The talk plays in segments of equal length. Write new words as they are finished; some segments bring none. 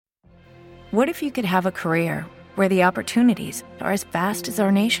What if you could have a career where the opportunities are as vast as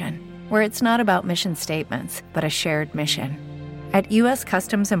our nation, where it's not about mission statements, but a shared mission? At U.S.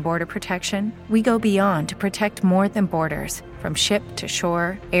 Customs and Border Protection, we go beyond to protect more than borders. From ship to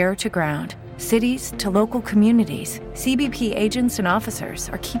shore, air to ground, cities to local communities, CBP agents and officers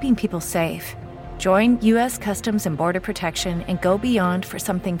are keeping people safe. Join U.S. Customs and Border Protection and go beyond for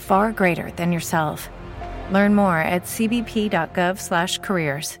something far greater than yourself. Learn more at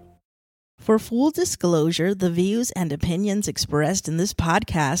cbp.gov/careers. For full disclosure, the views and opinions expressed in this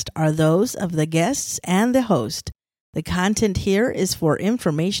podcast are those of the guests and the host. The content here is for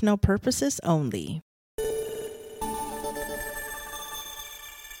informational purposes only.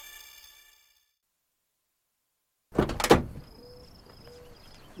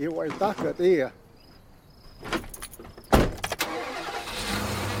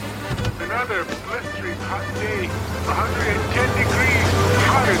 Another blistering hot day, 110 degrees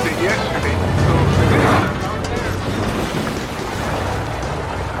hotter than yesterday.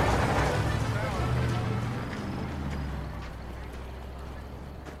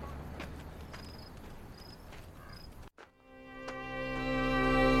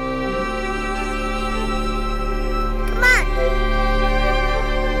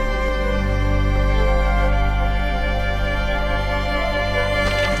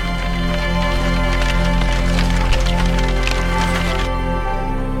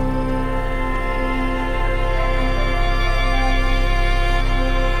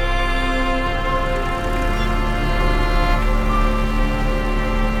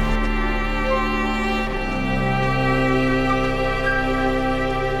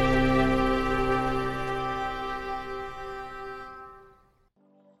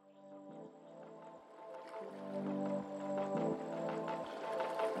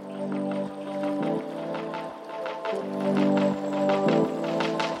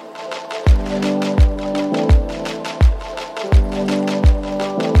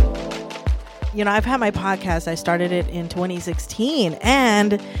 So I've had my podcast. I started it in 2016,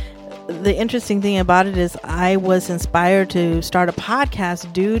 and the interesting thing about it is I was inspired to start a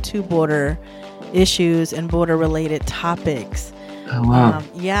podcast due to border issues and border related topics. Oh,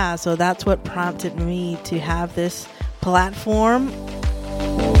 wow. So that's what prompted me to have this platform.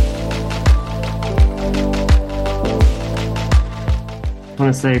 I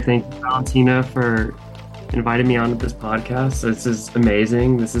want to say thank you, Valentina, for invited me onto this podcast. This is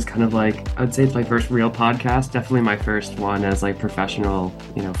amazing. This is kind of like, I'd say it's my first real podcast, definitely my first one as like professional,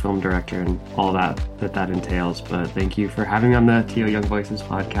 film director and all that entails. But thank you for having me on the TO Young Voices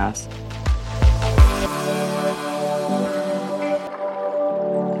podcast.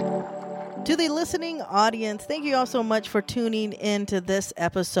 To the listening audience, thank you all so much for tuning into this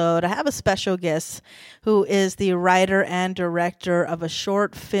episode. I have a special guest who is the writer and director of a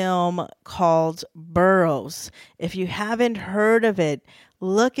short film called Burrows. If you haven't heard of it,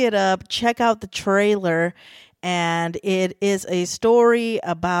 look it up, check out the trailer. And it is a story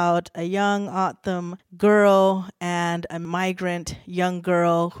about a young O'odham girl and a migrant young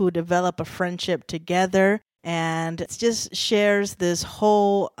girl who develop a friendship together. And it just shares this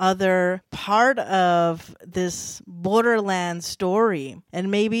whole other part of this borderland story.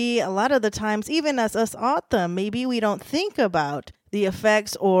 And maybe a lot of the times, even as us O'odham, maybe we don't think about the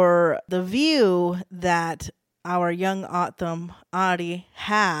effects or the view that our young O'odham Ari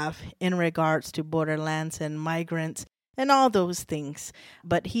have in regards to borderlands and migrants and all those things.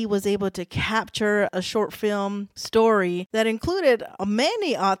 But he was able to capture a short film story that included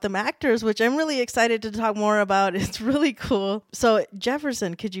many O'odham actors, which I'm really excited to talk more about. It's really cool. So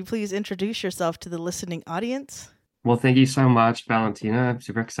Jefferson, could you please introduce yourself to the listening audience? Well, thank you so much, Valentina. I'm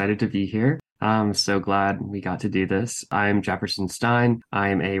super excited to be here. I'm so glad we got to do this. I'm Jefferson Stein.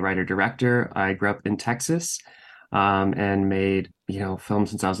 I'm a writer-director. I grew up in Texas and made film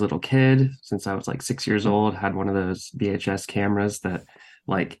since I was a little kid. Since I was like 6 years old, had one of those VHS cameras that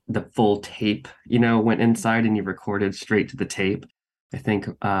like the full tape went inside and you recorded straight to the tape. I think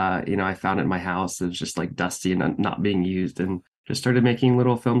I found it in my house. It was just like dusty and not being used, and just started making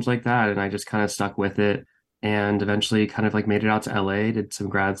little films like that. And I just kind of stuck with it, and eventually kind of like made it out to LA, did some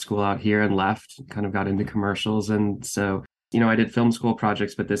grad school out here and left, kind of got into commercials. And so I did film school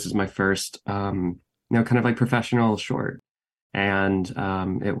projects, but this is my first kind of like professional short. And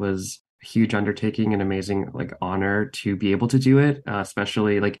it was a huge undertaking and amazing like honor to be able to do it,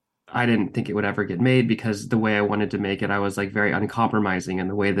 especially like I didn't think it would ever get made, because the way I wanted to make it, I was like very uncompromising in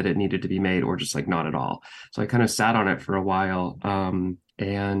the way that it needed to be made, or just like not at all. So I kind of sat on it for a while,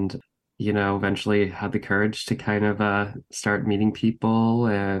 and eventually had the courage to kind of start meeting people,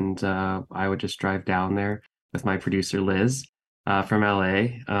 and I would just drive down there with my producer Liz from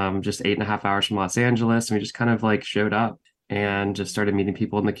LA, just 8.5 hours from Los Angeles. And we just kind of like showed up and just started meeting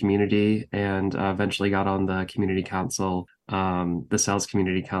people in the community and eventually got on the community council, the Cells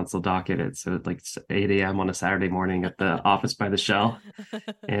Community Council docket. It's at like 8 a.m. on a Saturday morning at the office by the Shell.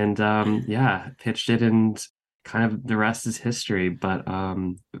 And yeah, pitched it, and kind of the rest is history. But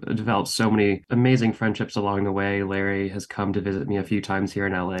developed so many amazing friendships along the way. Larry has come to visit me a few times here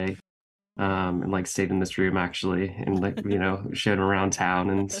in LA, and like stayed in this room actually, and like, showed him around town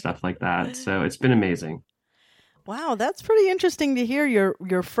and stuff like that. So it's been amazing. Wow, that's pretty interesting to hear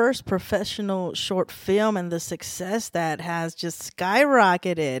your first professional short film and the success that has just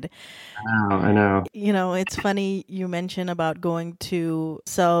skyrocketed. I know. It's funny you mentioned about going to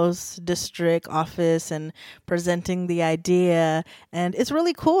Cells district office and presenting the idea, and it's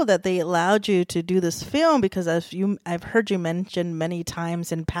really cool that they allowed you to do this film because I've heard you mention many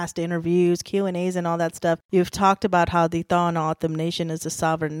times in past interviews, Q&As and all that stuff. You've talked about how the Thaw O'odham Nation is a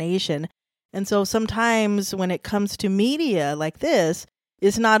sovereign nation. And so sometimes when it comes to media like this,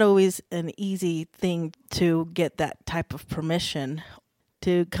 it's not always an easy thing to get that type of permission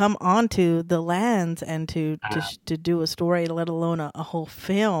to come onto the lands and to do a story, let alone a whole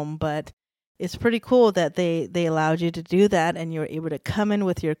film. But it's pretty cool that they allowed you to do that and you're able to come in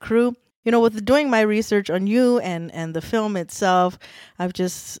with your crew. With doing my research on you and the film itself, I've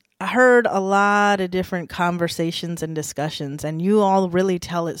just heard a lot of different conversations and discussions, and you all really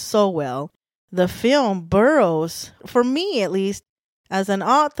tell it so well. The film burrows, for me at least, as an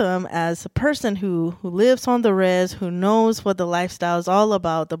O'odham, as a person who lives on the res, who knows what the lifestyle is all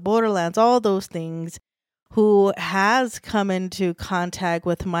about, the borderlands, all those things, who has come into contact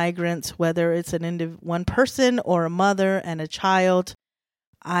with migrants, whether it's one person or a mother and a child.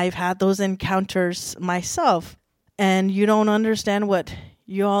 I've had those encounters myself, and you don't understand what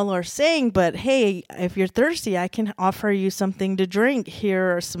you all are saying, but hey, if you're thirsty, I can offer you something to drink.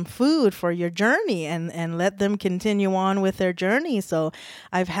 Here are some food for your journey, and let them continue on with their journey. So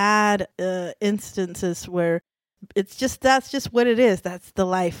I've had instances where that's just what it is. That's the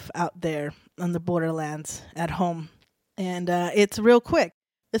life out there on the borderlands at home. And it's real quick,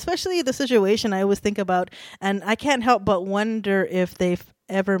 especially the situation I always think about, and I can't help but wonder if they've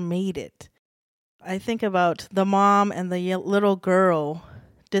ever made it. I think about the mom and the little girl.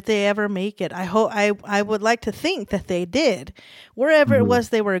 Did they ever make it? I would like to think that they did, wherever it was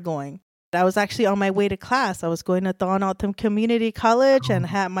they were going. I was actually on my way to class. I was going to Thaw O'odham Community College and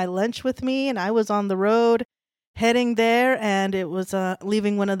had my lunch with me, and I was on the road heading there, and it was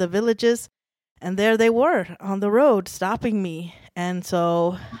leaving one of the villages, and there they were on the road stopping me. And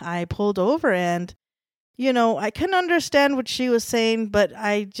so I pulled over, and I couldn't understand what she was saying, but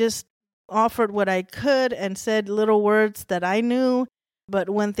I just offered what I could and said little words that I knew. But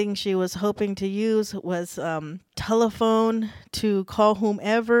one thing she was hoping to use was telephone to call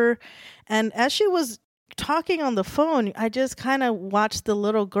whomever. And as she was talking on the phone, I just kind of watched the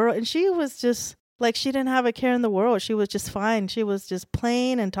little girl, and she was just like, she didn't have a care in the world. She was just fine. She was just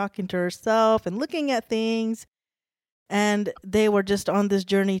playing and talking to herself and looking at things. And they were just on this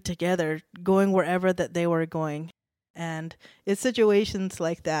journey together, going wherever that they were going. And it's situations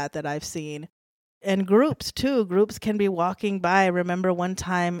like that I've seen. And groups, too. Groups can be walking by. I remember one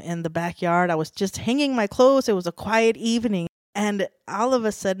time in the backyard, I was just hanging my clothes. It was a quiet evening. And all of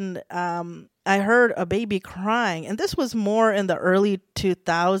a sudden, I heard a baby crying. And this was more in the early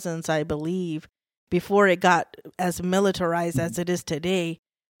 2000s, I believe, before it got as militarized as it is today.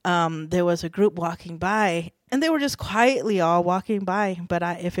 There was a group walking by, and they were just quietly all walking by. But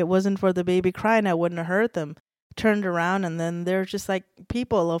if it wasn't for the baby crying, I wouldn't have heard them. Turned around, and then they're just like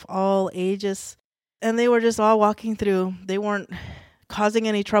people of all ages. And they were just all walking through. They weren't causing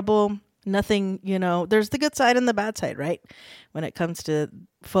any trouble, nothing, There's the good side and the bad side, right? When it comes to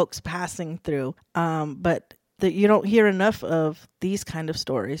folks passing through. But you don't hear enough of these kind of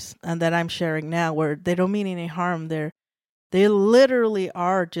stories, and that I'm sharing now, where they don't mean any harm. They literally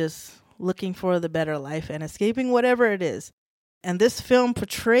are just looking for the better life and escaping whatever it is. And this film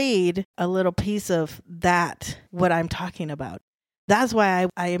portrayed a little piece of that, what I'm talking about. That's why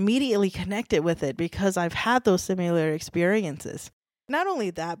I immediately connected with it, because I've had those similar experiences. Not only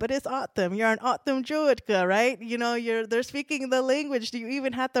that, but it's O'odham. You're an O'odham Druidka, right? They're speaking the language. You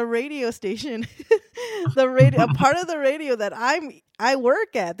even had the radio station, a part of the radio that I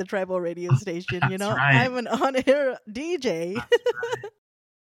work at, the tribal radio station. Right. I'm an on-air DJ. Right.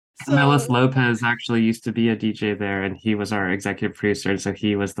 So, Melis Lopez actually used to be a DJ there, and he was our executive producer, and so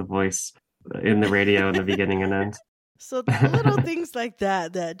he was the voice in the radio in the beginning and end. So little things like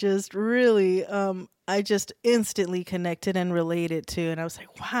that just really, I just instantly connected and related to. And I was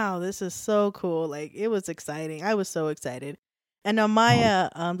like, wow, this is so cool. Like, it was exciting. I was so excited. And Amaya,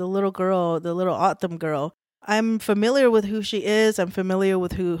 the little girl, the little Autumn girl, I'm familiar with who she is. I'm familiar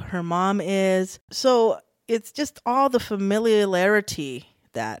with who her mom is. So it's just all the familiarity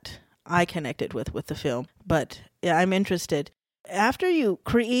that I connected with the film. But yeah, I'm interested. After you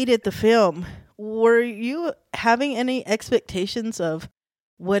created the film, were you having any expectations of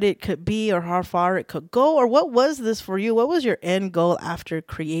what it could be or how far it could go? Or what was this for you? What was your end goal after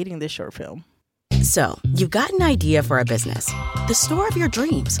creating this short film? So, you've got an idea for a business, the store of your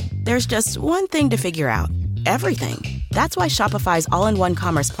dreams. There's just one thing to figure out: everything. That's why Shopify's all-in-one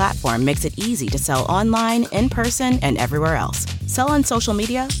commerce platform makes it easy to sell online, in person, and everywhere else. Sell on social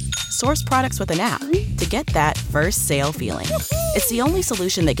media, source products with an app to get that first sale feeling. It's the only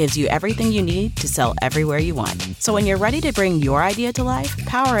solution that gives you everything you need to sell everywhere you want. So when you're ready to bring your idea to life,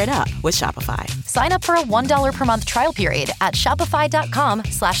 power it up with Shopify. Sign up for a $1 per month trial period at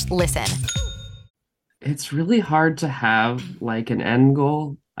shopify.com/listen. It's really hard to have like an end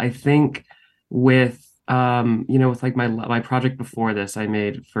goal. I think with with like my project before this, I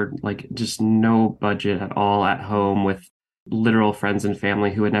made for like just no budget at all at home with literal friends and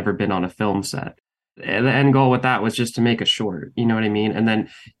family who had never been on a film set. And the end goal with that was just to make a short, you know what I mean? And then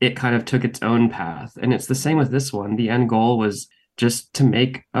it kind of took its own path. And it's the same with this one. The end goal was just to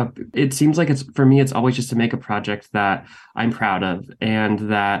make it seems like for me, it's always just to make a project that I'm proud of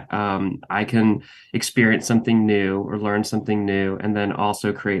and that I can experience something new or learn something new and then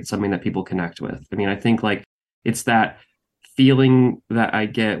also create something that people connect with. I mean, I think like it's that feeling that I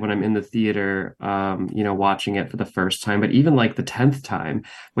get when I'm in the theater, watching it for the first time, but even like the 10th time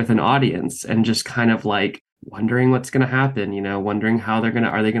with an audience and just kind of like wondering what's going to happen, wondering how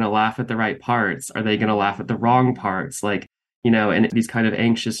are they going to laugh at the right parts? Are they going to laugh at the wrong parts? Like, and these kind of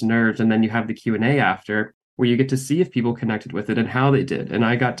anxious nerves. And then you have the Q&A after where you get to see if people connected with it and how they did. And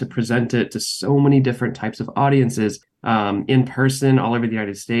I got to present it to so many different types of audiences in person all over the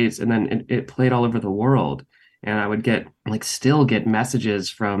United States. And then it played all over the world. And I would still get messages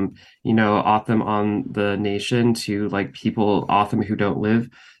from, Autumn on the Nation to like people, Autumn who don't live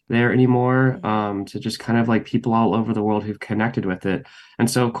there anymore, to just kind of like people all over the world who've connected with it. And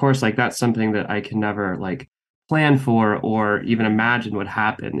so, of course, like that's something that I can never like plan for or even imagine would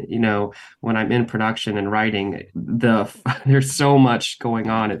happen. When I'm in production and writing, there's so much going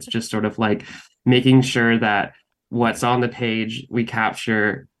on. It's just sort of like making sure that what's on the page we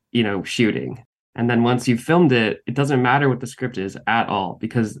capture, shooting. And then once you've filmed it, it doesn't matter what the script is at all,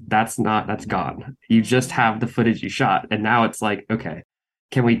 because that's gone. You just have the footage you shot. And now it's like, okay,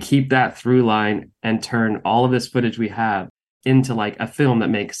 can we keep that through line and turn all of this footage we have into like a film that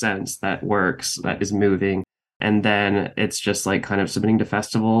makes sense, that works, that is moving? And then it's just like kind of submitting to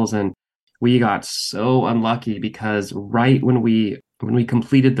festivals. And we got so unlucky because right when we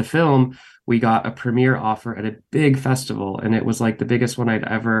completed the film, we got a premiere offer at a big festival. And it was like the biggest one I'd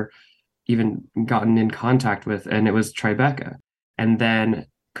ever even gotten in contact with. And it was Tribeca. And then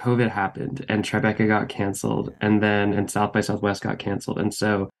COVID happened and Tribeca got canceled. And South by Southwest got canceled. And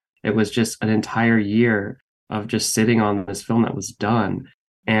so it was just an entire year of just sitting on this film that was done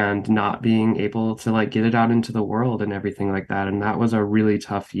and not being able to like get it out into the world and everything like that. And that was a really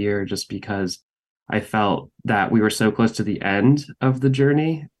tough year just because I felt that we were so close to the end of the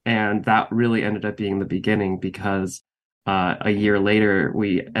journey. And that really ended up being the beginning because a year later,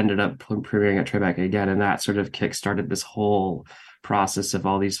 we ended up premiering at Tribeca again. And that sort of kickstarted this whole process of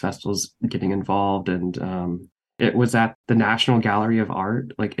all these festivals getting involved. And it was at the National Gallery of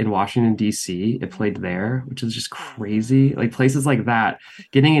Art, like in Washington, D.C. It played there, which is just crazy. Like places like that,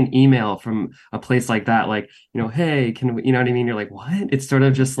 getting an email from a place like that, like, hey, can we, you know what I mean? You're like, what? It's sort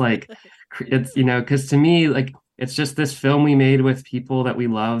of just like, it's, because to me, like, it's just this film we made with people that we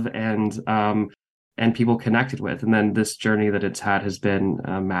love and people connected with. And then this journey that it's had has been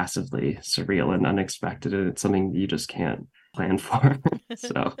massively surreal and unexpected. And it's something you just can't plan for.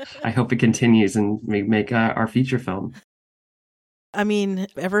 So I hope it continues and we make our feature film. I mean,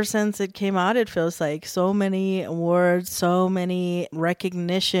 ever since it came out, it feels like so many awards, so many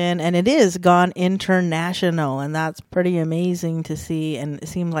recognition, and it is gone international, and that's pretty amazing to see. And it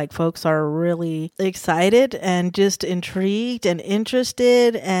seems like folks are really excited and just intrigued and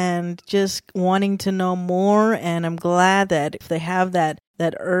interested and just wanting to know more. And I'm glad that if they have that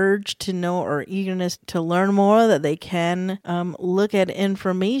urge to know or eagerness to learn more, that they can look at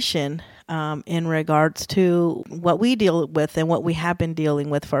information in regards to what we deal with and what we have been dealing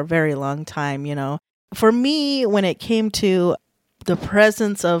with for a very long time. For me, when it came to the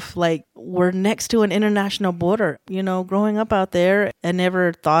presence of like, we're next to an international border, growing up out there, I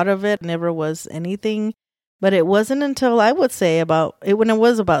never thought of it, never was anything But it wasn't until I would say when it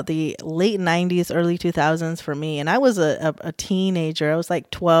was about the late 90s, early 2000s for me. And I was a teenager. I was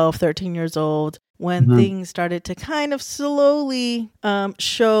like 12, 13 years old when things started to kind of slowly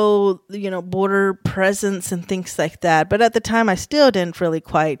show, border presence and things like that. But at the time, I still didn't really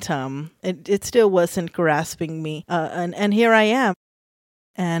quite, it still wasn't grasping me. And here I am.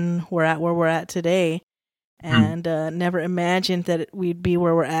 And we're at where we're at today. And never imagined that we'd be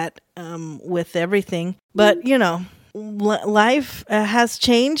where we're at with everything. But, life has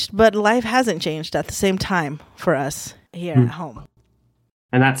changed, but life hasn't changed at the same time for us here at home.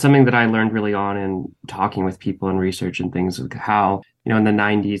 And that's something that I learned really on in talking with people and research and things, like how, in the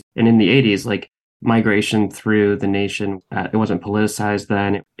 90s and in the 80s, like migration through the nation, it wasn't politicized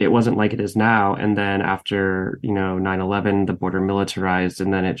then. It wasn't like it is now. And then after, 9/11, the border militarized,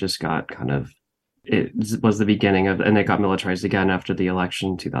 and then it just got it was the beginning of, and it got militarized again after the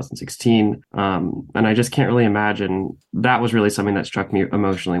election 2016. And I just can't really imagine. That was really something that struck me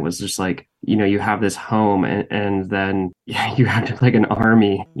emotionally, was just like, you have this home and then you have like an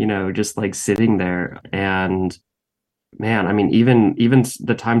army, just like sitting there. And man, I mean, even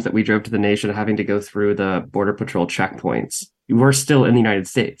the times that we drove to the nation, having to go through the Border Patrol checkpoints, we're still in the United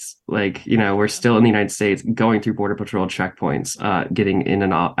States. Like, we're still in the United States going through Border Patrol checkpoints, getting in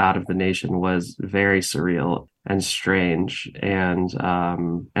and out of the nation was very surreal and strange. And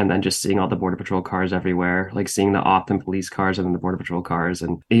then just seeing all the Border Patrol cars everywhere, like seeing the Otham police cars and then the Border Patrol cars.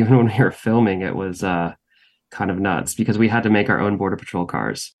 And even when we were filming, it was kind of nuts because we had to make our own Border Patrol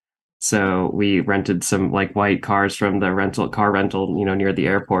cars. So we rented some like white cars from the car rental, near the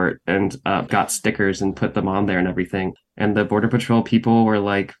airport, and got stickers and put them on there and everything. And the Border Patrol people were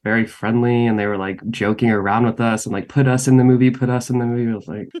like very friendly, and they were like joking around with us and like, put us in the movie. I was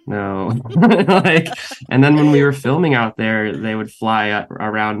like, no. And then when we were filming out there, they would fly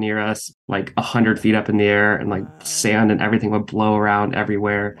around near us, like 100 feet up in the air, and like sand and everything would blow around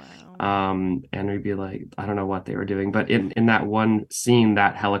everywhere. And we'd be like, I don't know what they were doing, but in that one scene,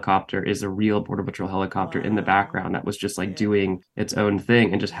 that helicopter is a real Border Patrol helicopter in the background that was just like doing its own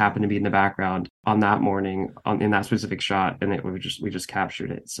thing and just happened to be in the background on that morning in that specific shot. And we just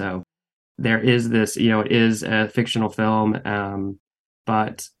captured it. So there is this, it is a fictional film,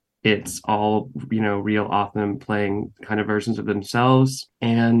 but it's all, real Otham playing kind of versions of themselves.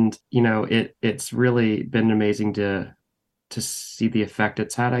 And, it's really been amazing to see the effect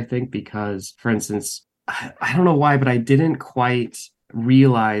it's had, I think, because, for instance, I don't know why, but I didn't quite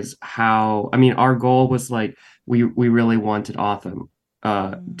realize how, our goal was like, we really wanted Otham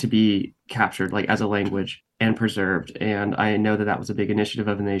to be captured, like as a language and preserved. And I know that was a big initiative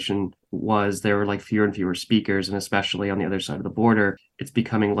of the nation, was there were like fewer and fewer speakers, and especially on the other side of the border, it's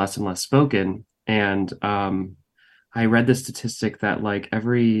becoming less and less spoken. And I read the statistic that like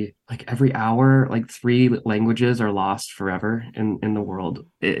every hour, like 3 languages are lost forever in the world.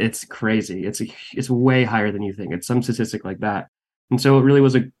 It's crazy. It's way higher than you think. It's some statistic like that. And so it really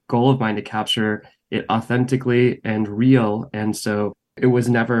was a goal of mine to capture it authentically and real. And so it was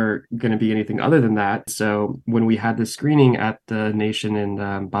never going to be anything other than that. So when we had the screening at the Nation in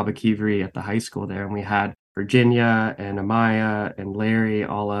Baba Kivri at the high school there, and we had Virginia and Amaya and Larry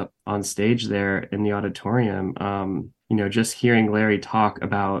all up on stage there in the auditorium, just hearing Larry talk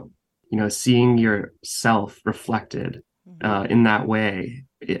about, seeing yourself reflected in that way,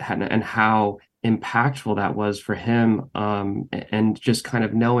 and how impactful that was for him, and just kind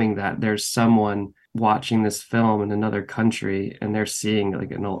of knowing that there's someone watching this film in another country and they're seeing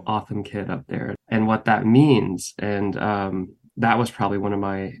like an Otham kid up there and what that means. And that was probably one of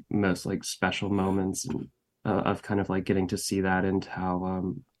my most like special moments of kind of like getting to see that, and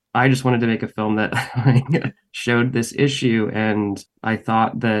how I just wanted to make a film that like, showed this issue. And I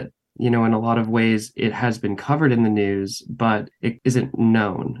thought that, in a lot of ways it has been covered in the news, but it isn't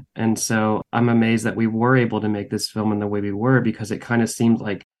known. And so I'm amazed that we were able to make this film in the way we were, because it kind of seemed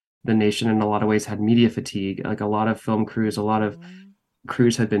like the nation in a lot of ways had media fatigue. Like a lot of film crews, a lot of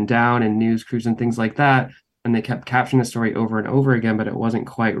crews had been down, and news crews and things like that. And they kept capturing the story over and over again, but it wasn't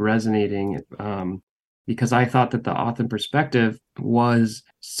quite resonating. Because I thought that the Otham perspective was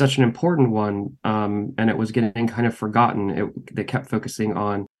such an important one, and it was getting kind of forgotten. They kept focusing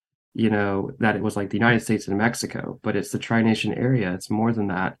on, that it was like the United States and Mexico, but it's the Tri-Nation area. It's more than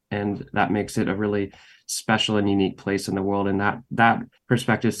that, and that makes it a really special and unique place in the world. And that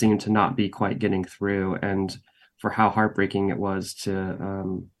perspective seemed to not be quite getting through, and for how heartbreaking it was to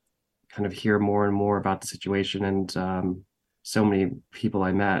kind of hear more and more about the situation. And so many people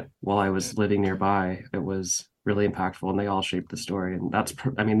I met while I was living nearby, it was really impactful, and they all shaped the story. And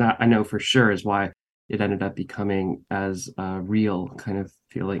that I know for sure is why it ended up becoming as real kind of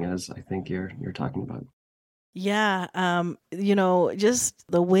feeling as I think you're talking about. Yeah, just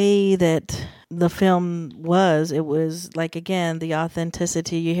the way that the film was, it was like, again, the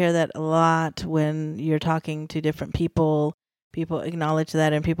authenticity. You hear that a lot when you're talking to different people. People acknowledge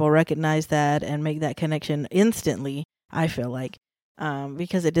that and people recognize that and make that connection instantly, I feel like,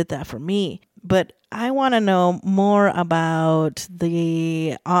 because it did that for me. But I want to know more about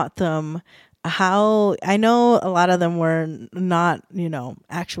the Otham. How I know a lot of them were not,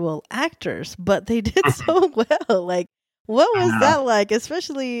 actual actors, but they did so well. Like, what was that like?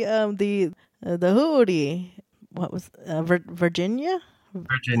 Especially the Hootie. What was Virginia?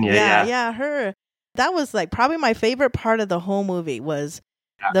 Virginia, yeah, her. That was like probably my favorite part of the whole movie was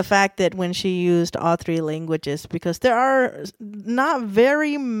the fact that when she used all three languages, because there are not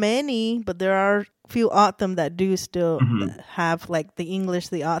very many, but there are few Otham that do still have like the English,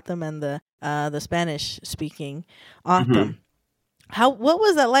 the Otham, and the Spanish speaking Otham. What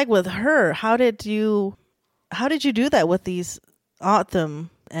was that like with her? How did you do that with these Otham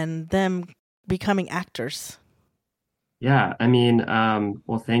and them becoming actors? Yeah, I mean,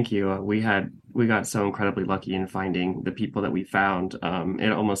 well, thank you. We got so incredibly lucky in finding the people that we found.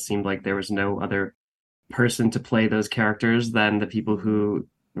 It almost seemed like there was no other person to play those characters than the people who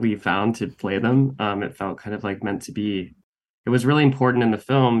we found to play them. It felt kind of like meant to be. It was really important in the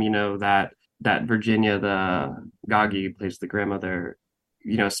film, that Virginia, the Gagi, who plays the grandmother,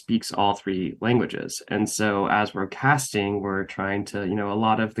 speaks all three languages. And so as we're casting, we're trying to, a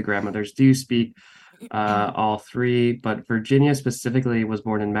lot of the grandmothers do speak all three, but Virginia specifically was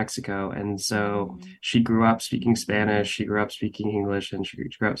born in Mexico, and so she grew up speaking Spanish, she grew up speaking English, and she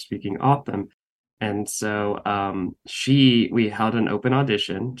grew up speaking Otham. And so we held an open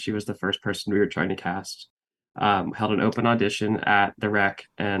audition. She was the first person we were trying to cast. Held an open audition at the Rec,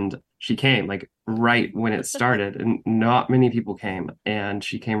 and she came like right when it started, and not many people came, and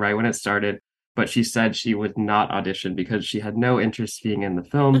she came right when it started, but she said she would not audition because she had no interest being in the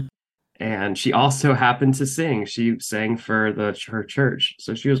film. And she also happened to sing. She sang for her church,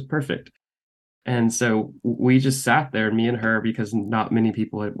 so she was perfect. And so we just sat there, me and her, because not many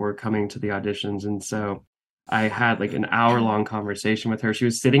people were coming to the auditions. And so I had like an hour-long conversation with her. She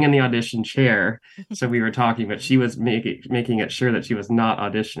was sitting in the audition chair, so we were talking, but she was making it sure that she was not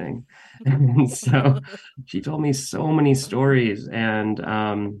auditioning. And so she told me so many stories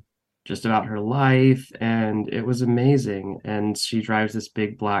and just about her life, and it was amazing. And she drives this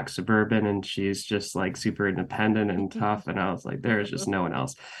big black Suburban, and she's just like super independent and tough, and I was like, there is just no one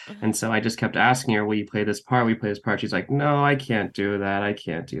else. And so I just kept asking her, will you play this part? Will you play this part? She's like, no, I can't do that. I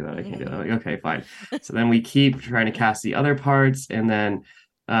can't do that. I'm like, okay, fine. So then we keep trying to cast the other parts, and then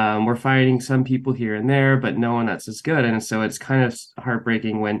we're finding some people here and there, but no one that's as good. And so it's kind of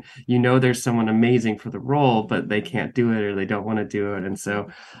heartbreaking when there's someone amazing for the role, but they can't do it or they don't want to do it. And so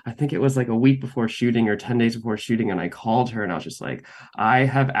I think it was like a week before shooting or 10 days before shooting, and I called her and I was just like, I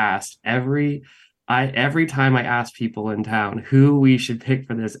have asked every time I ask people in town who we should pick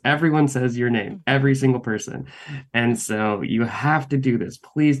for this, everyone says your name, every single person. And so you have to do this.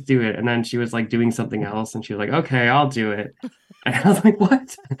 Please do it. And then she was like doing something else, and she was like, okay, I'll do it. And I was like,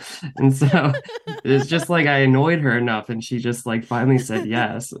 what? And so it's just like I annoyed her enough, and she just like finally said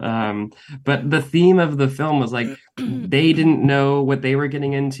yes. But the theme of the film was like they didn't know what they were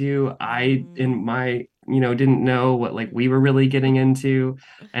getting into. I didn't know what like we were really getting into.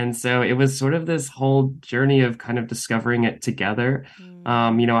 And so it was sort of this whole journey of kind of discovering it together.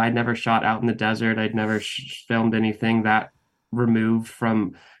 I'd never shot out in the desert. I'd never filmed anything that removed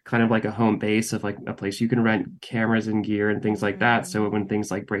from kind of like a home base of like a place you can rent cameras and gear and things like that. So when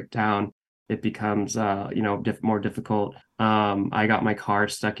things like break down, it becomes more difficult. I got my car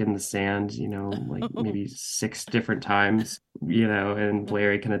stuck in the sand, like maybe 6 different times, and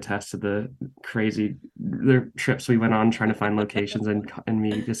Larry can attest to the trips we went on trying to find locations and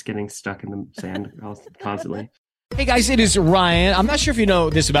me just getting stuck in the sand constantly. Hey guys, it is Ryan. I'm not sure if you know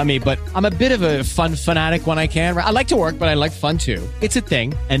this about me, but I'm a bit of a fun fanatic when I can. I like to work, but I like fun too. It's a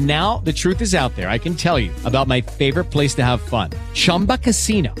thing. And now the truth is out there. I can tell you about my favorite place to have fun. Chumba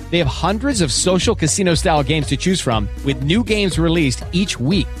Casino. They have hundreds of social casino style games to choose from with new games released each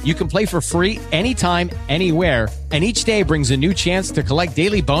week. You can play for free anytime, anywhere. And each day brings a new chance to collect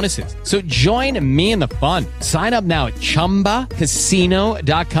daily bonuses. So join me in the fun. Sign up now at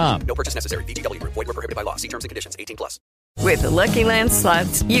ChumbaCasino.com. No purchase necessary. VGW Group. Void where prohibited by law. See terms and conditions. 18+. With the Lucky Land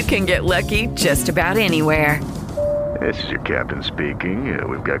Slots, you can get lucky just about anywhere. This is your captain speaking.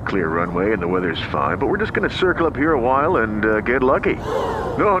 We've got clear runway and the weather's fine, but we're just going to circle up here a while and get lucky.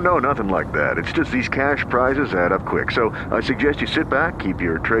 No, nothing like that. It's just these cash prizes add up quick. So I suggest you sit back, keep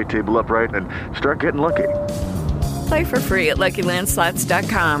your tray table upright, and start getting lucky. Play for free at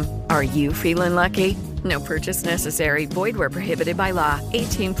LuckyLandSlots.com. Are you feeling lucky? No purchase necessary. Void where prohibited by law.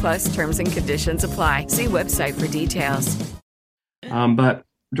 18 plus terms and conditions apply. See website for details. But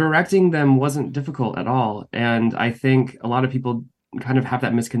directing them wasn't difficult at all. And I think a lot of people kind of have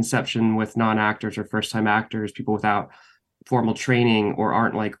that misconception with non-actors or first-time actors, people without formal training or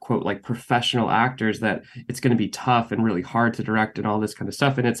aren't like, quote, like professional actors, that it's going to be tough and really hard to direct and all this kind of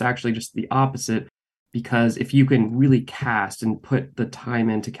stuff. And it's actually just the opposite, because if you can really cast and put the time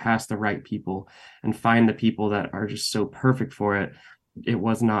in to cast the right people and find the people that are just so perfect for it, it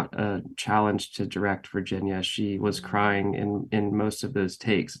was not a challenge to direct Virginia. She was crying in most of those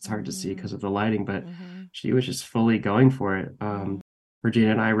takes. It's hard to see because of the lighting, but she was just fully going for it.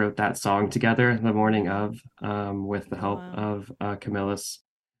 Virginia and I wrote that song together the morning of, with the help of Camillus.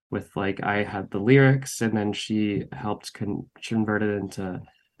 With like, I had the lyrics, and then she helped convert it into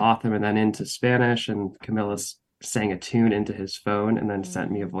Otham and then into Spanish, and Camillus sang a tune into his phone and then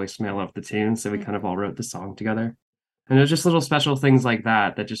sent me a voicemail of the tune. So we kind of all wrote the song together. And it was just little special things like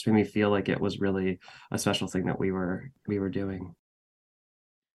that that just made me feel like it was really a special thing that we were doing.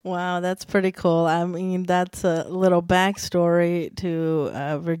 Wow, that's pretty cool. I mean, that's a little backstory to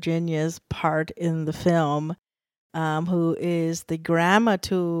Virginia's part in the film, who is the grandma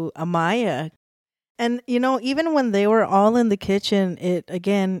to Amaya. And, you know, even when they were all in the kitchen, it,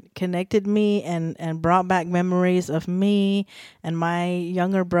 again, connected me and brought back memories of me and my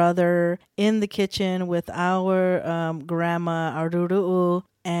younger brother in the kitchen with our grandma, Aruru.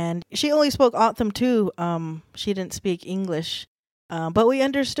 And she only spoke Otham too. She didn't speak English. But we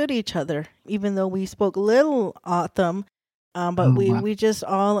understood each other, even though we spoke little Otham. But we just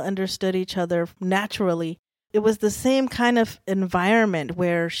all understood each other naturally. It was the same kind of environment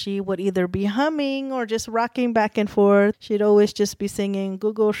where she would either be humming or just rocking back and forth. She'd always just be singing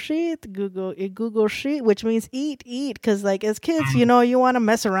Google Sheet, Google Sheet, which means eat. Because like as kids, you know, you want to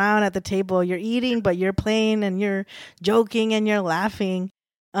mess around at the table. You're eating, but you're playing and you're joking and you're laughing.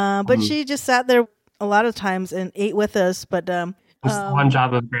 But she just sat there a lot of times and ate with us. But one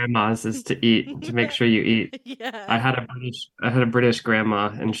job of grandmas is to eat, to make sure you eat. Yeah. I had a British grandma,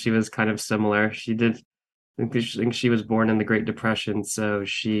 and she was kind of similar. I think she was born in the Great Depression, so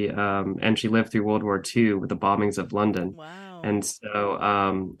she lived through World War II with the bombings of London. Wow. And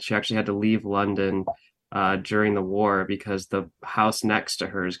so she actually had to leave London during the war because the house next to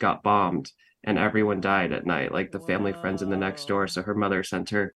hers got bombed and everyone died at night, like the family friends in the next door. So her mother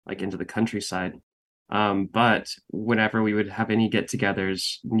sent her like into the countryside. But whenever we would have any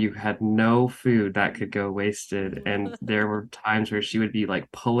get-togethers, you had no food that could go wasted. And there were times where she would be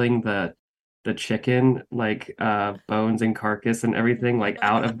like pulling the chicken, like bones and carcass and everything, like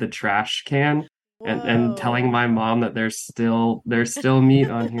out of the trash can, and telling my mom that there's still meat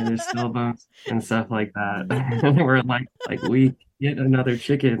on here, there's still bones and stuff like that. And we're like we get another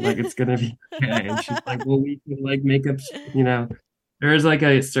chicken, like it's gonna be okay. And she's like, well, we can like make up, you know. There's like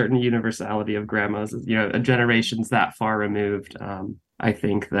a certain universality of grandmas, you know, generations that far removed. I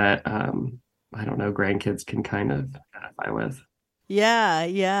think that I don't know, grandkids can kind of identify with.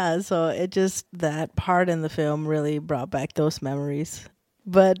 Yeah. So it just, that part in the film really brought back those memories.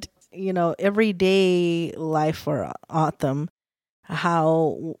 But, you know, everyday life for Otham,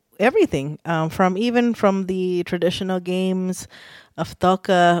 how everything, from the traditional games of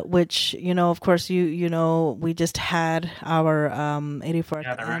Toca, which, you know, of course, you know, we just had our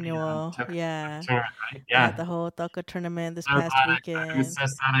 84th annual, the whole Toca tournament this past weekend. I'm so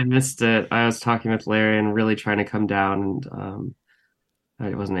sad I missed it. I was talking with Larry and really trying to come down, and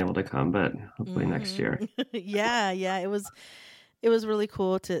I wasn't able to come, but hopefully next year. Yeah, it was really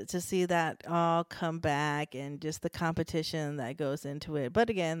cool to see that all come back and just the competition that goes into it. But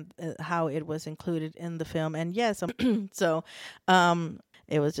again, how it was included in the film, and yes, so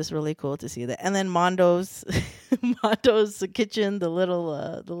it was just really cool to see that. And then Mondo's kitchen, the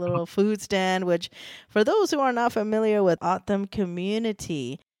little food stand, which for those who are not familiar with Otham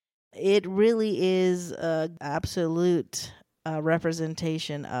community, it really is a absolute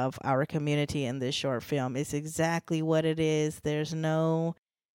representation of our community in this short film. It's exactly what it is. There's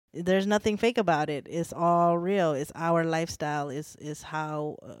nothing fake about it. It's all real. It's our lifestyle. Is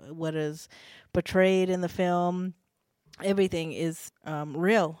how what is portrayed in the film. Everything is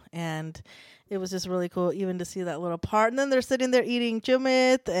real, and it was just really cool even to see that little part. And then they're sitting there eating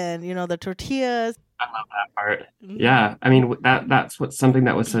chumit and, you know, the tortillas. I love that part. Yeah, I mean that's something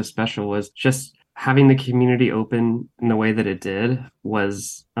that was so special, was just having the community open in the way that it did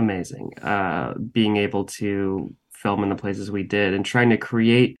was amazing. Being able to film in the places we did and trying to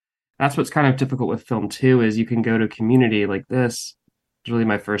create, that's what's kind of difficult with film too, is you can go to a community like this. It's really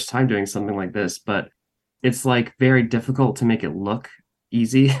my first time doing something like this, but it's like very difficult to make it look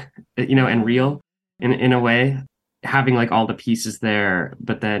easy, you know, and real. in a way, having like all the pieces there,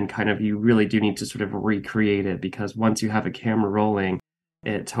 but then kind of you really do need to sort of recreate it, because once you have a camera rolling,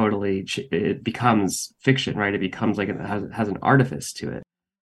 it totally it becomes fiction, right? It becomes like it has an artifice to it.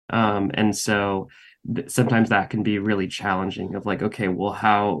 And so sometimes that can be really challenging of like, okay, well,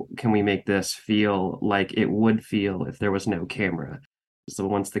 how can we make this feel like it would feel if there was no camera? So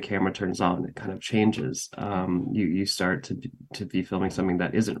once the camera turns on, it kind of changes. You start to be filming something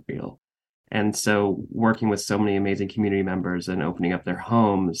that isn't real. And so working with so many amazing community members and opening up their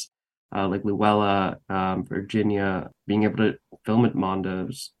homes, like Luella, Virginia, being able to film at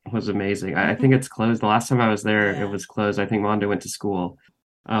Mondo's was amazing. I think it's closed. The last time I was there, it was closed. I think Mondo went to school.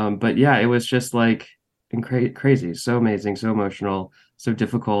 But yeah, it was just like crazy, so amazing, so emotional, so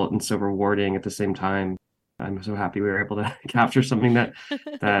difficult, and so rewarding at the same time. I'm so happy we were able to capture something that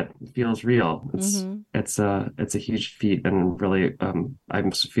feels real. It's a huge feat, and really I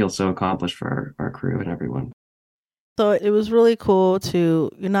feel so accomplished for our crew and everyone. So it was really cool to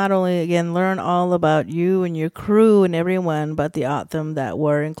not only, again, learn all about you and your crew and everyone, but the Autumn that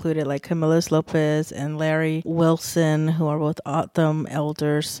were included, like Camillus Lopez and Larry Wilson, who are both Autumn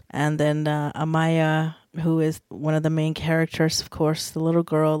elders, and then Amaya, who is one of the main characters, of course, the little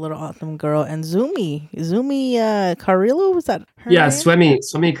Autumn girl, and Zumi Carrillo, was that her name?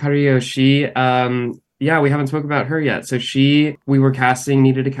 Swemi Carrillo. She, we haven't spoken about her yet. So we were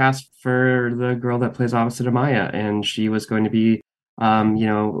needed a cast for the girl that plays opposite Amaya, and she was going to be,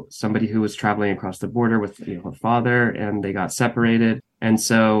 somebody who was traveling across the border with her father, and they got separated. And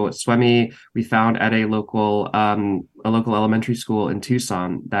so Swemi, we found at a local elementary school in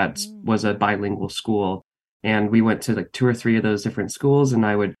Tucson that was a bilingual school. And we went to like 2 or 3 of those different schools, and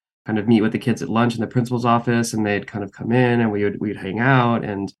I would kind of meet with the kids at lunch in the principal's office, and they'd kind of come in and we'd hang out.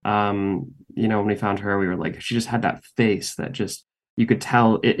 And, when we found her, we were like, she just had that face that just, you could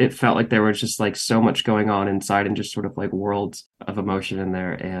tell it felt like there was just like so much going on inside, and just sort of like worlds of emotion in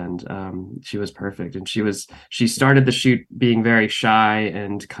there. And she was perfect. And she started the shoot being very shy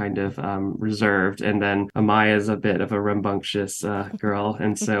and kind of reserved. And then Amaya is a bit of a rambunctious girl.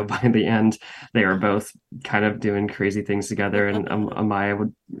 And so by the end, they were both kind of doing crazy things together. And Amaya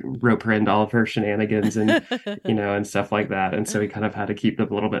would rope her into all of her shenanigans and, and stuff like that. And so we kind of had to keep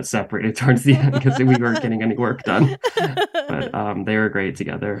them a little bit separated towards the end, because we weren't getting any work done. But they were great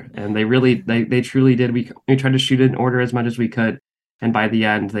together, and they truly did. We tried to shoot in order as much as we could, and by the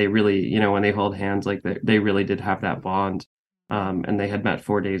end, they really, when they hold hands, like they really did have that bond. And they had met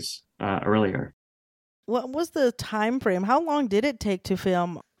 4 days earlier. What was the time frame? How long did it take to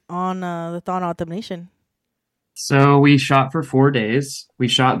film on the Thawne Autumn Nation? So we shot for 4 days. We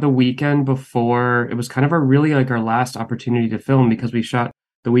shot the weekend before. It was kind of our last opportunity to film, because we shot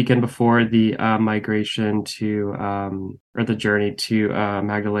the weekend before the migration to or the journey to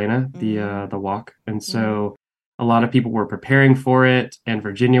Magdalena, the walk. And so a lot of people were preparing for it, and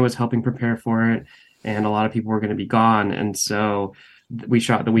Virginia was helping prepare for it, and a lot of people were going to be gone. And so we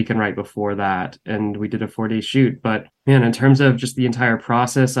shot the weekend right before that, and we did a 4-day shoot. But man, in terms of just the entire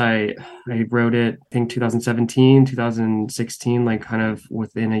process, I wrote it, I think 2017, 2016, like kind of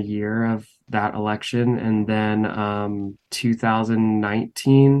within a year of that election. And then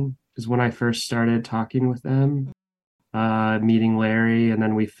 2019 is when I first started talking with them, meeting Larry, and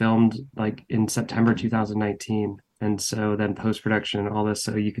then we filmed like in September 2019. And so then post-production and all this,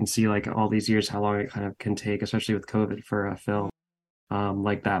 so you can see like all these years how long it kind of can take, especially with COVID, for a film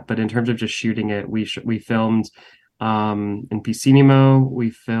like that. But in terms of just shooting it, we filmed in Picinimo.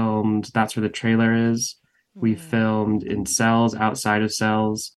 We filmed That's Where the Trailer Is. We filmed in Cells, outside of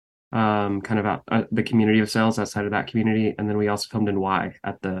Cells, kind of out the community of Cells, outside of that community. And then we also filmed in Y,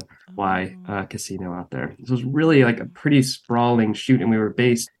 at the Y casino out there. So it was really like a pretty sprawling shoot, and we were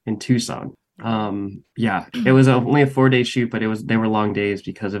based in Tucson. It was only a 4-day shoot, but they were long days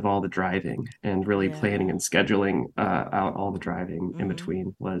because of all the driving, and really planning and scheduling out all the driving in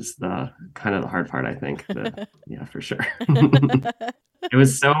between was the kind of the hard part, I think. For sure. It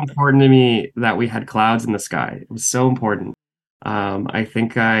was so important to me that we had clouds in the sky. It was so important. I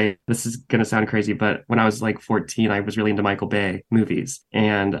think this is going to sound crazy, but when I was like 14, I was really into Michael Bay movies.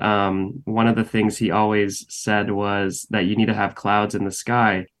 And one of the things he always said was that you need to have clouds in the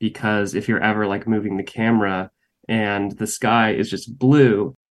sky, because if you're ever like moving the camera and the sky is just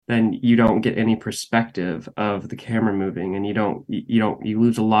blue, then you don't get any perspective of the camera moving, and you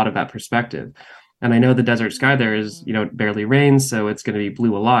lose a lot of that perspective. And I know the desert sky there is, it barely rains, so it's going to be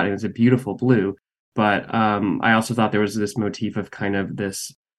blue a lot, and it's a beautiful blue. But I also thought there was this motif of kind of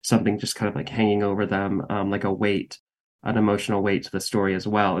this something just kind of like hanging over them, like a weight, an emotional weight to the story as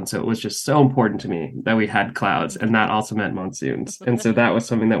well. And so it was just so important to me that we had clouds, and that also meant monsoons. And so that was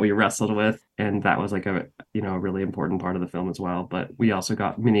something that we wrestled with and that was like a a really important part of the film as well. But we also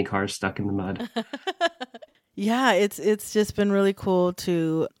got mini cars stuck in the mud. Yeah, it's just been really cool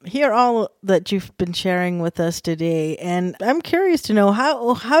to hear all that you've been sharing with us today. And I'm curious to know,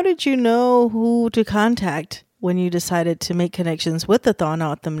 how did you know who to contact when you decided to make connections with the Thon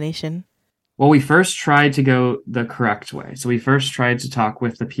Autumn Nation? Well, we first tried to go the correct way. So we first tried to talk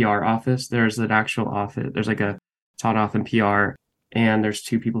with the PR office. There's an actual office. There's like a Thon Autumn PR, and there's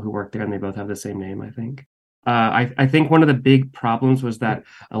two people who work there, and they both have the same name, I think. I think one of the big problems was that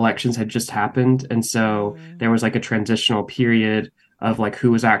elections had just happened, and so there was like a transitional period of like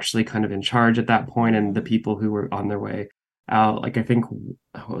who was actually kind of in charge at that point, and the people who were on their way out. Like I think,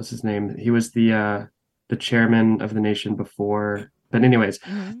 what was his name? He was the chairman of the nation before. But anyways,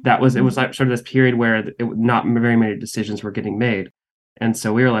 it was like sort of this period where not very many decisions were getting made, and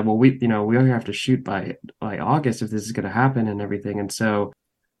so we were like, well, we only have to shoot by August if this is going to happen and everything, and so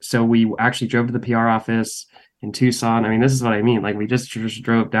we actually drove to the PR office in Tucson. I mean, this is what I mean. Like we just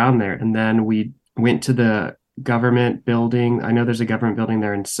drove down there, and then we went to the government building. I know there's a government building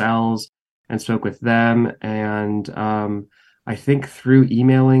there in Sells, and spoke with them. And I think through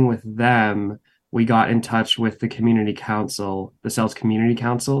emailing with them, we got in touch with the community council, the Sells Community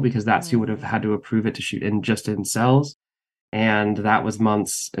Council, because that's who would have had to approve it to shoot in Sells. And that was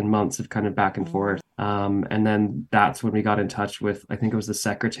months and months of kind of back and forth. And then that's when we got in touch with, I think it was the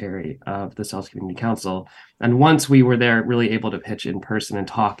secretary of the Sells Community Council. And once we were there, really able to pitch in person and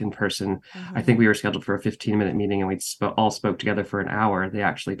talk in person, I think we were scheduled for a 15-minute meeting, and we all spoke together for an hour. They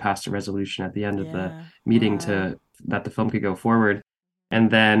actually passed a resolution at the end of the meeting that the film could go forward. And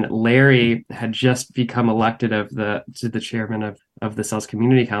then Larry had just become elected to the chairman of the Sells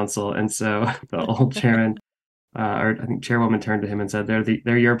Community Council. And so the old chairman, or I think chairwoman, turned to him and said,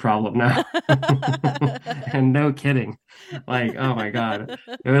 they're your problem now. And no kidding. Like, oh my God.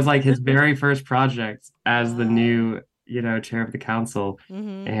 It was like his very first project as the new, chair of the council.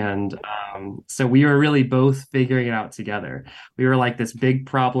 And so we were really both figuring it out together. We were like this big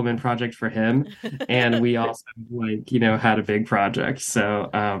problem and project for him. And we also had a big project. So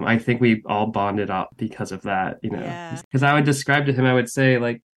I think we all bonded up because of that, because I would describe to him, I would say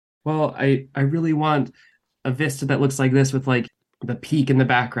like, well, I really want a vista that looks like this with like the peak in the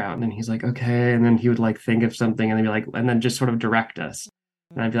background. And he's like, okay. And then he would like think of something and then be like, and then just sort of direct us.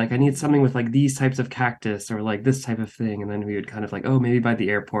 And I'd be like, I need something with like these types of cactus or like this type of thing. And then we would kind of like, oh, maybe by the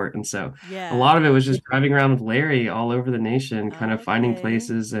airport. And so a lot of it was just driving around with Larry all over the nation, kind of finding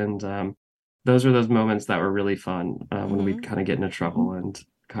places. And those were those moments that were really fun when we'd kind of get into trouble and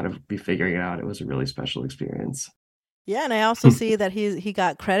kind of be figuring it out. It was a really special experience. Yeah, and I also see that he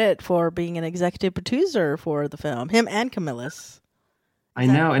got credit for being an executive producer for the film, him and Camillus. I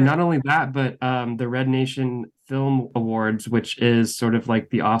know, and not only that, but the Red Nation Film Awards, which is sort of like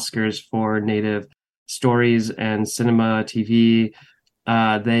the Oscars for Native stories and cinema, TV,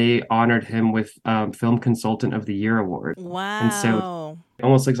 they honored him with Film Consultant of the Year award. Wow. And so it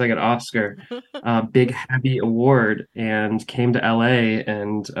almost looks like an Oscar, big, heavy award, and came to LA,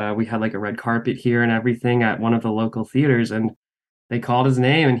 and we had like a red carpet here and everything at one of the local theaters, and they called his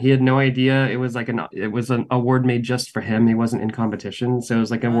name, and he had no idea it was an award made just for him. He wasn't in competition, so it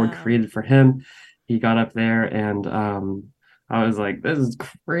was like an award created for him. He got up there, and I was like, this is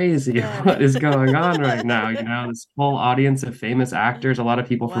crazy. What is going on right now? This whole audience of famous actors, a lot of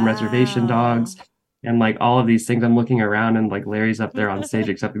people from Reservation Dogs, and like all of these things. I'm looking around, and like Larry's up there on stage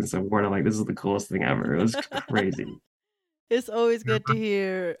accepting this award. I'm like, this is the coolest thing ever. It was crazy. It's always good to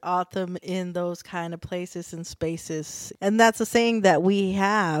hear Autumn in those kind of places and spaces. And that's a saying that we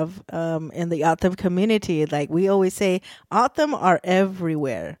have in the Autumn community. Like we always say, Autumn are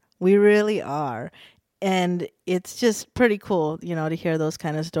everywhere. We really are. And it's just pretty cool, to hear those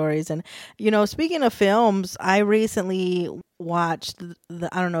kind of stories. And, speaking of films, I recently watched,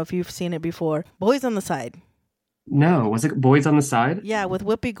 I don't know if you've seen it before, Boys on the Side. No, was it Boys on the Side? Yeah, with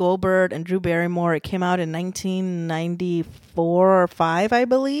Whoopi Goldberg and Drew Barrymore. It came out in 1994 or 5, I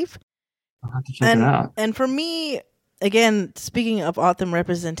believe. I'll have to check it out. And for me, again, speaking of Autumn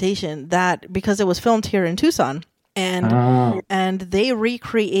representation, that because it was filmed here in Tucson, and they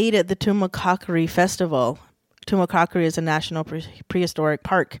recreated the Tumacacori Festival. Tumacacori is a national prehistoric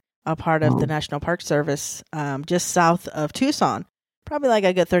park, a part of the National Park Service, just south of Tucson, probably like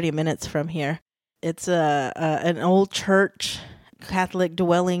a good 30 minutes from here. It's an old church, Catholic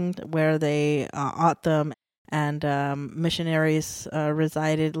dwelling where they Autumn and missionaries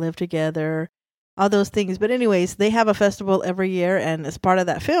lived together. all those things. But anyways, they have a festival every year, and as part of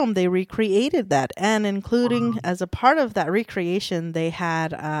that film, they recreated that, and including as a part of that recreation, they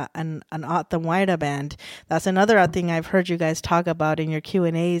had an O'odham Waida band. That's another thing I've heard you guys talk about in your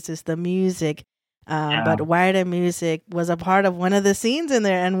Q&As is the music. But Waida music was a part of one of the scenes in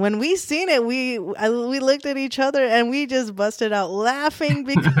there, and when we seen it, we looked at each other and we just busted out laughing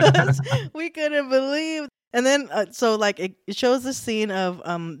because we couldn't believe. And then so like it shows the scene of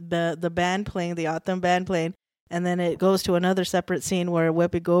the band playing, the O'odham band playing, and then it goes to another separate scene where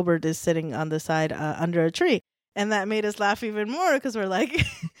Whoopi Goldberg is sitting on the side under a tree. And that made us laugh even more because we're like,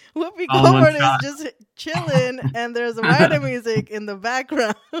 Whoopi Goldberg is just chilling and there's Waida music in the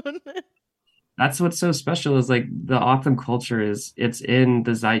background. That's what's so special is like the O'odham culture it's in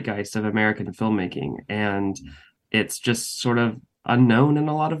the zeitgeist of American filmmaking, and it's just sort of unknown in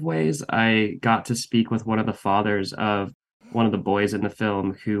a lot of ways. I got to speak with one of the fathers of one of the boys in the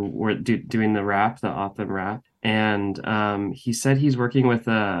film who were doing the O'odham rap, and he said he's working with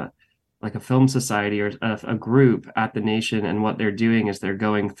a film society or a group at the Nation, and what they're doing is they're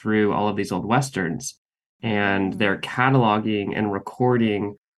going through all of these old westerns and they're cataloging and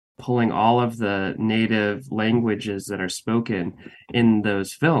recording, pulling all of the native languages that are spoken in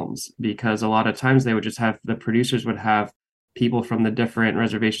those films, because a lot of times they would just have, the producers would have people from the different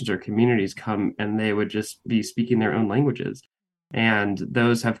reservations or communities come and they would just be speaking their own languages. And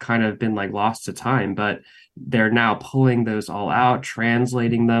those have kind of been like lost to time, but they're now pulling those all out,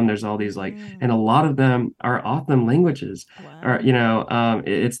 translating them. There's all these and a lot of them are O'odham languages, or,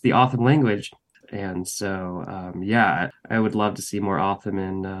 it's the O'odham language. And so, I would love to see more O'odham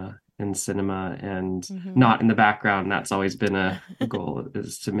in cinema and not in the background. That's always been a goal,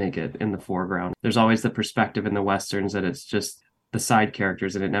 is to make it in the foreground. There's always the perspective in the Westerns that it's just the side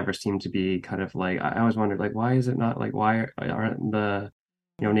characters, and it never seemed to be kind of like, I always wondered, like, why is it not like, why aren't the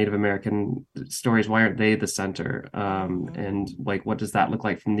Native American stories, why aren't they the center? And like, what does that look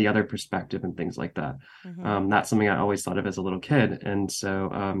like from the other perspective and things like that? That's something I always thought of as a little kid. And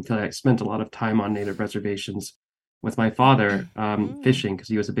so I spent a lot of time on Native reservations with my father fishing, because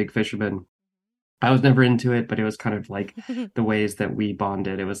he was a big fisherman. I was never into it, but it was kind of like the ways that we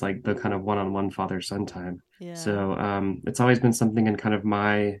bonded. It was like the kind of one-on-one father-son time. Yeah. So it's always been something in kind of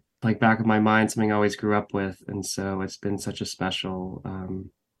my back of my mind, something I always grew up with. And so it's been such a special,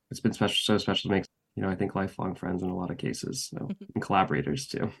 so special to make, I think lifelong friends in a lot of cases, so, and collaborators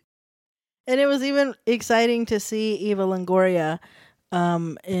too. And it was even exciting to see Eva Longoria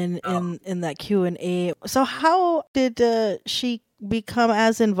in that Q&A. So how did she become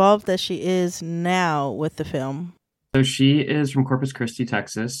as involved as she is now with the film? So she is from Corpus Christi,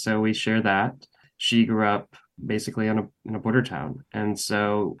 Texas. So we share that. She grew up basically in a border town. And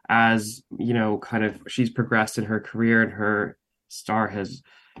so as, kind of she's progressed in her career and her star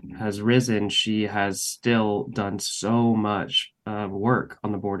has risen, she has still done so much work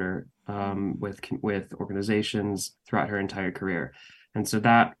on the border with organizations throughout her entire career. And so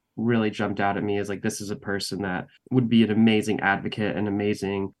that really jumped out at me as like, this is a person that would be an amazing advocate, an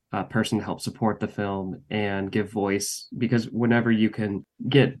amazing person to help support the film and give voice, because whenever you can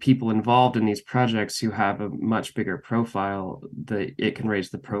get people involved in these projects who have a much bigger profile, it can raise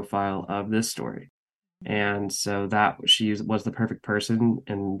the profile of this story. And so that she was the perfect person.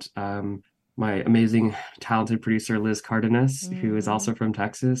 And my amazing talented producer Liz Cardenas, who is also from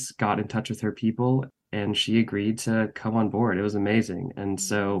Texas, got in touch with her people, and she agreed to come on board. It was amazing. And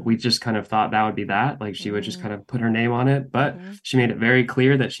so we just kind of thought that would be that. Like she would just kind of put her name on it. But she made it very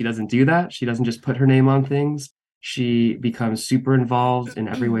clear that she doesn't do that. She doesn't just put her name on things. She becomes super involved in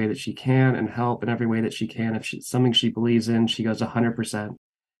every way that she can and help in every way that she can. If something she believes in, she goes 100%.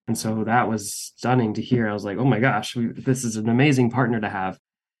 And so that was stunning to hear. I was like, oh my gosh, this is an amazing partner to have.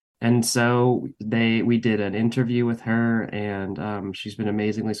 And so we did an interview with her, and she's been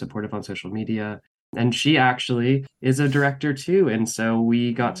amazingly supportive on social media. And she actually is a director too. And so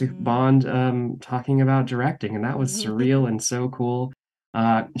we got to bond talking about directing, and that was surreal and so cool.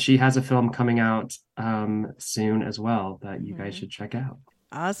 She has a film coming out soon as well that you guys should check out.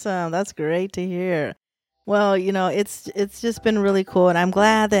 Awesome. That's great to hear. Well, it's just been really cool. And I'm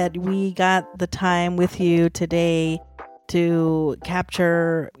glad that we got the time with you today to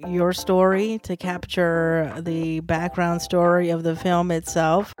capture your story, to capture the background story of the film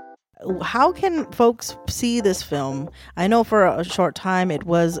itself. How can folks see this film? I know for a short time it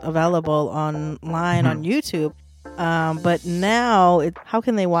was available online on YouTube, but now, how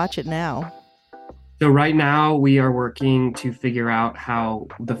can they watch it now? So right now we are working to figure out how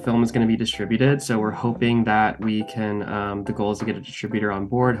the film is going to be distributed. So we're hoping that we can, the goal is to get a distributor on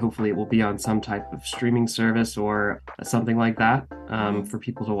board. Hopefully it will be on some type of streaming service or something like that for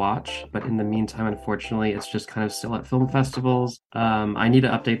people to watch. But in the meantime, unfortunately, it's just kind of still at film festivals. I need to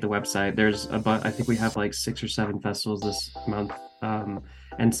update the website. I think we have like 6 or 7 festivals this month.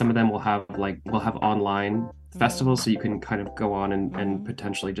 And some of them will have online festivals, so you can kind of go on and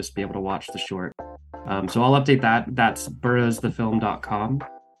potentially just be able to watch the short. So I'll update that. That's burroughsthefilm.com,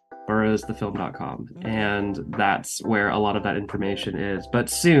 and that's where a lot of that information is. But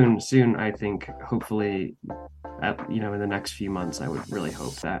soon, I think, hopefully, in the next few months, I would really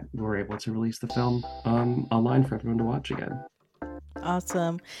hope that we're able to release the film online for everyone to watch again.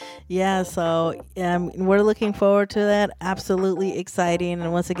 Awesome. Yeah, so we're looking forward to that. Absolutely exciting.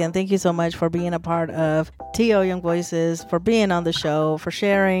 And once again, thank you so much for being a part of TO Young Voices, for being on the show, for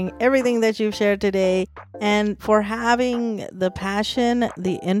sharing everything that you've shared today, and for having the passion,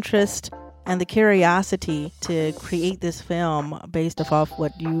 the interest, and the curiosity to create this film based off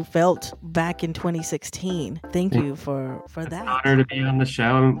what you felt back in 2016. Thank you for that. It's an honor to be on the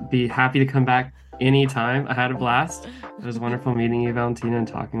show and be happy to come back anytime. I had a blast. It was wonderful meeting you, Valentina, and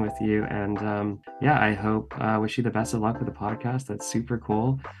talking with you. And I hope, wish you the best of luck with the podcast. That's super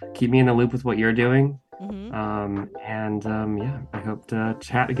cool. Keep me in the loop with what you're doing. I hope to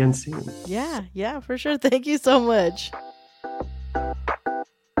chat again soon. Yeah, for sure. Thank you so much.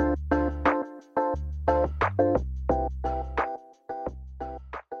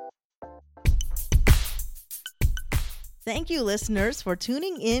 Thank you, listeners, for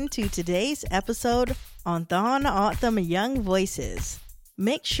tuning in to today's episode on Dawn Autumn Young Voices.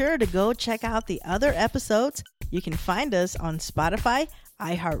 Make sure to go check out the other episodes. You can find us on Spotify,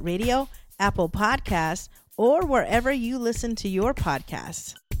 iHeartRadio, Apple Podcasts, or wherever you listen to your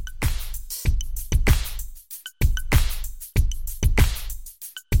podcasts.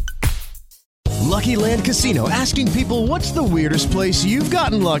 Lucky Land Casino, asking people, what's the weirdest place you've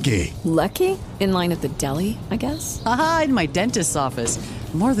gotten lucky? Lucky? In line at the deli, I guess? Aha, in my dentist's office.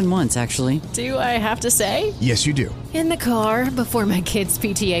 More than once, actually. Do I have to say? Yes, you do. In the car before my kids'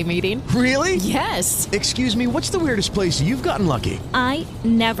 PTA meeting. Really? Yes. Excuse me, what's the weirdest place you've gotten lucky? I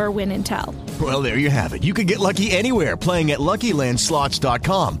never win and tell. Well, there you have it. You can get lucky anywhere, playing at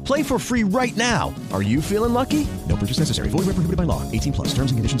LuckyLandSlots.com. Play for free right now. Are you feeling lucky? No purchase necessary. Void where prohibited by law. 18+.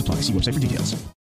 Terms and conditions apply. See website for details.